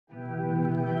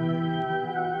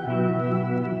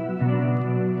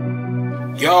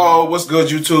Yo, what's good,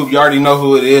 YouTube? You already know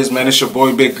who it is, man. It's your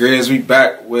boy Big Grizz. We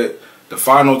back with the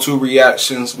final two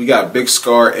reactions. We got Big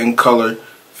Scarr in color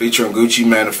featuring Gucci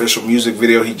Mane official music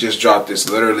video. He just dropped this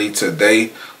literally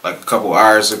today, like a couple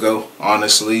hours ago,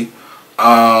 honestly.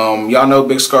 Y'all know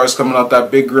Big Scarr's coming out that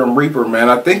Big Grim Reaper, man.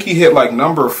 I think he hit like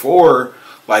number 4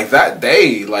 like that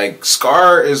day. Like,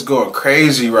 Scarr is going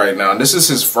crazy right now, and this is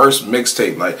his first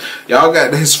mixtape. Like, y'all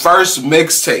got his first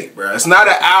mixtape, bro. It's not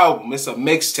an album, it's a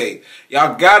mixtape.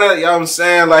 Y'all gotta, you know what I'm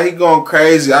saying? Like, he going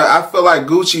crazy. I feel like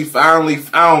Gucci finally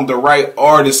found the right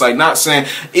artist. Like, not saying,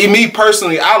 me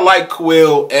personally, I like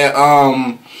Quill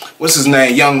and what's his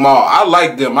name, Young Maul. I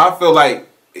like them. I feel like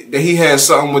that he had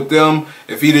something with them.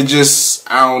 If he'd have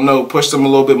just, I don't know, pushed them a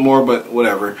little bit more, but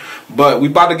whatever. But we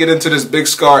about to get into this Big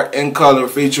Scarr in color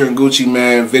featuring Gucci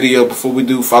Mane video. Before we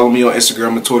do, follow me on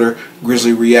Instagram and Twitter,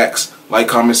 Grizzly Reacts. Like,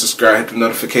 comment, subscribe, hit the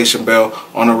notification bell.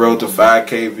 On the road to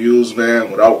 5K views,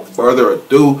 man. Without further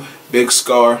ado, Big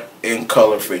Scarr in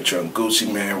color featuring Gucci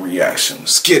Mane reaction.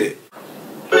 Let's get it.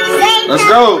 Let's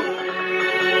go.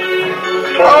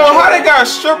 Oh, how they got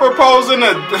stripper pose in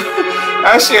the...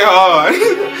 That shit hard.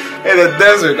 In the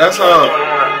desert, that's hard.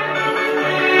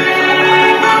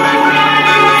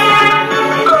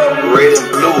 Red and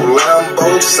blue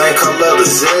Lambo, same color the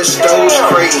Zestos.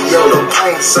 Crayola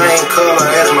paint, same color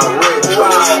as my retro.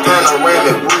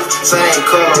 Panoramic roof, same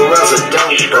color as a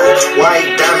dodo.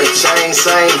 White diamond chain,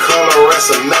 same color as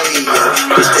a mayo.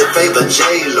 Bitch that favor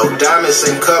J-Lo, diamond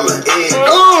same color egg.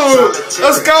 Ooh,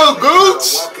 let's go,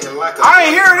 Gooch. I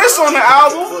ain't hearing this on the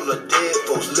album. Full of dead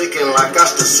folks licking like I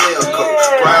still sell coat.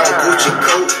 Brown Gucci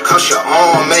coat, cost your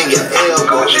arm and your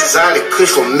elbow. Exotic kush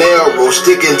from Melrose,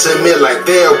 sticking to me like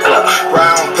Velcro.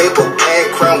 Brown paper bag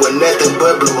crown with nothing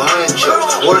but blue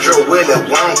honchos. Wardrobe with a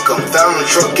Wonka, fountain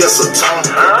truck gets a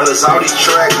Tonka. Plus all these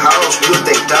track house, you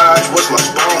think Dodge was my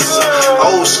sponsor.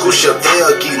 Old school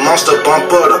Chevelle, geek monster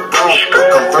bumper the bumper.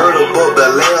 Convertible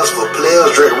Bel Airs for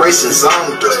players, dread racing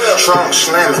Zondas. Trunk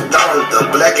slamming thunder,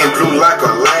 black and blue like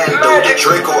Orlando. The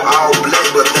Draco all black,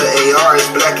 but the AR is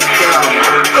black and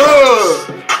caramel.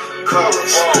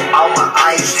 Colors, all my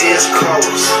ice is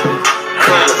colors.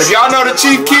 If y'all know the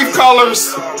Chief Keef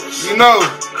colors, you know.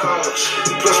 Colors,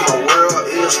 plus my world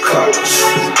is colors.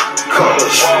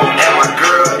 Colors, and my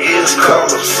girl is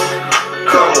colors.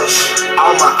 Colors,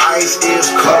 all my ice is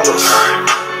colors.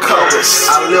 Colors,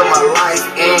 I live my life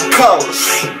in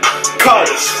colors.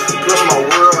 Colors, plus my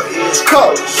world is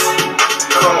colors.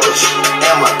 Colors,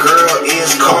 and my girl is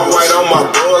colors. White on my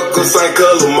buckle, same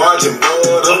color margin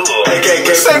border.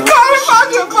 Say color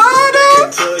margin border.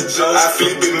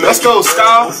 Let's go,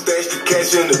 Scarr. Stash the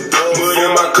cash in the double.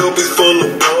 And my cup is full of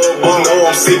bubbles. No,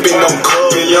 I'm sipping on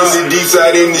coffee. Young and deep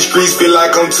side in the streets, feel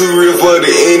like I'm too real for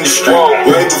the industry.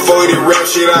 Right before the rap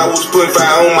shit, I was putting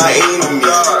fire on my enemies.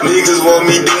 Niggas want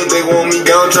me dead, they want me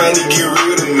gone, trying to get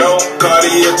rid of me.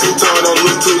 Cartier two-tone, don't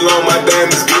look too long, my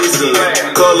diamonds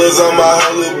GRIZZLY. Colors on my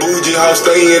whole bougie house,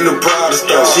 stay in the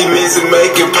Protestant. She missing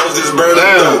making posters, burn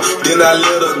her though. Then I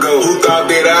let her go. Who thought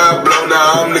that I'd blow?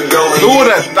 Now I'm the go. Who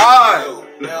that thought?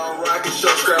 Now I'm rocking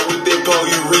short scrap with that pole.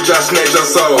 You reach, I snatch your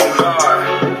soul.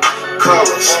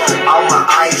 Colors, all my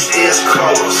ice is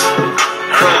colors.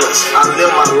 Colors, I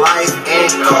live my life in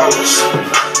colors.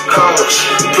 Colors,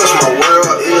 plus my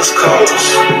world is colors.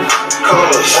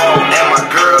 Colors, and my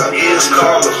girl is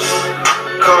colors.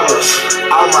 Colors,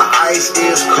 all my ice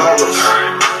is colors.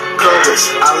 Colors,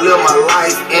 I live my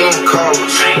life in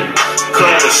colors.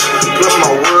 Colors, plus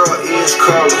my world is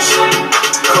colors.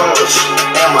 Colors,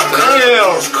 and my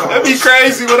girl is colors. That'd be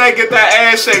crazy when they get that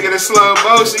ass shaking in slow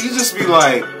motion. You just be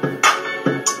like,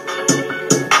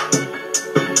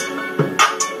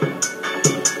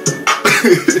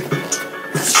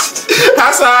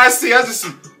 that's how I see. I just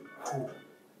see.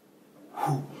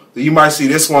 You might see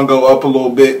this one go up a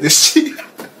little bit. This shit.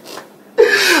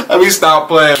 Let me stop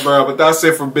playing, bro. But that's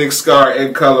it for Big Scarr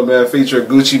in color, man. Featuring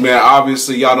Gucci Mane.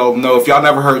 Obviously, y'all don't know. If y'all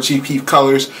never heard Chief Keef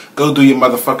colors, go do your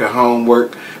motherfucking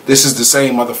homework. This is the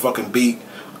same motherfucking beat.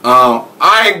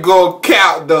 I ain't gonna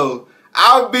count though.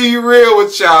 I'll be real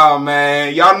with y'all,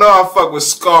 man. Y'all know I fuck with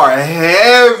Scarr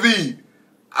heavy.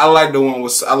 I like the one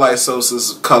with, I like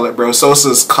Sosa's color, bro.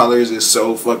 Sosa's colors is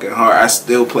so fucking hard. I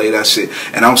still play that shit.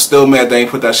 And I'm still mad they ain't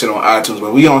put that shit on iTunes,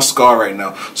 but we on Scarr right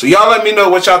now. So y'all let me know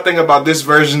what y'all think about this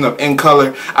version of In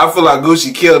Color. I feel like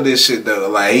Gucci killed this shit though.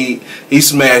 Like he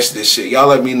smashed this shit. Y'all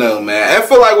let me know, man. I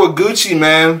feel like with Gucci,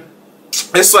 man,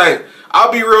 it's like,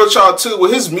 I'll be real with y'all too.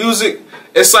 With his music,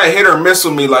 it's like hit or miss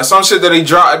with me. Like some shit that he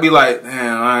drop, I'd be like,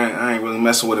 damn, I ain't really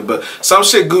messing with it. But some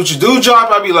shit Gucci do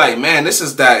drop, I'd be like, man, this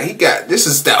is that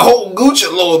whole Gucci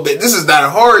a little bit. This is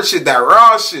that hard shit, that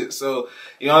raw shit. So,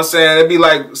 you know what I'm saying? It'd be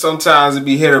like, sometimes it'd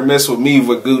be hit or miss with me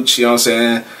with Gucci, you know what I'm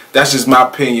saying? That's just my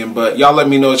opinion. But y'all let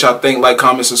me know what y'all think. Like,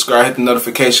 comment, subscribe, hit the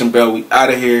notification bell. We out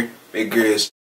of here. Big Grizz.